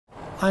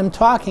I'm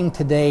talking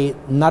today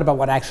not about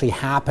what actually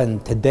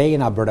happened today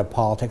in Alberta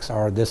politics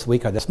or this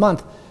week or this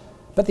month,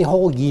 but the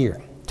whole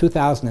year.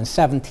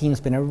 2017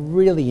 has been a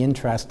really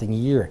interesting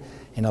year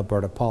in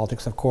Alberta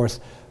politics. Of course,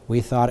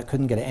 we thought it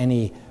couldn't get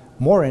any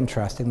more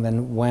interesting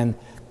than when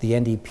the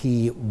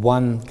NDP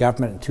won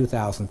government in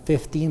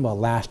 2015. Well,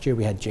 last year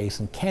we had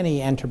Jason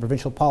Kenney enter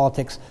provincial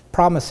politics,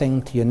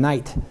 promising to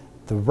unite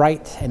the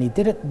right, and he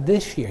did it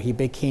this year. He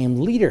became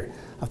leader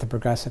of the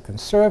Progressive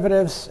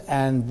Conservatives,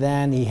 and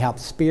then he helped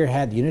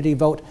spearhead the unity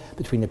vote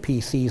between the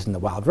PCs and the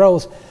Wild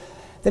Rose.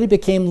 Then he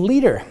became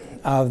leader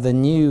of the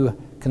new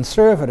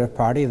Conservative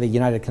Party, the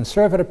United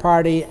Conservative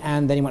Party,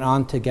 and then he went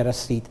on to get a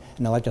seat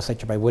in the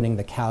legislature by winning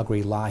the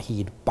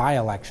Calgary-Lougheed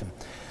by-election.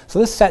 So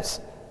this sets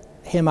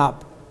him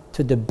up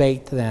to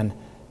debate then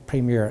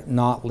Premier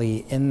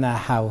Notley in the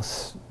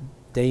House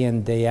day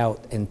in, day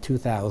out in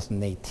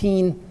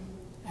 2018,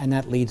 and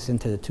that leads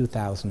into the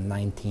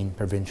 2019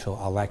 provincial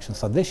election.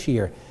 So this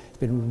year has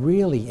been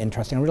really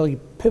interesting, a really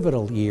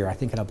pivotal year, I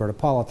think, in Alberta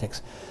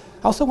politics.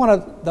 I also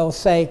want to, though,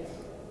 say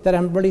that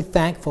I'm really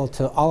thankful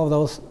to all of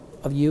those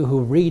of you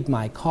who read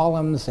my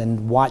columns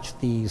and watch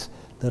these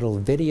little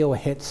video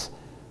hits.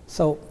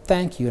 So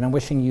thank you, and I'm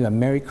wishing you a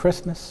Merry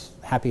Christmas,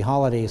 Happy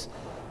Holidays,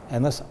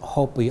 and let's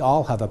hope we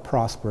all have a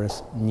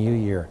prosperous New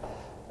Year.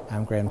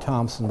 I'm Graham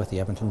Thomson with the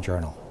Edmonton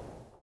Journal.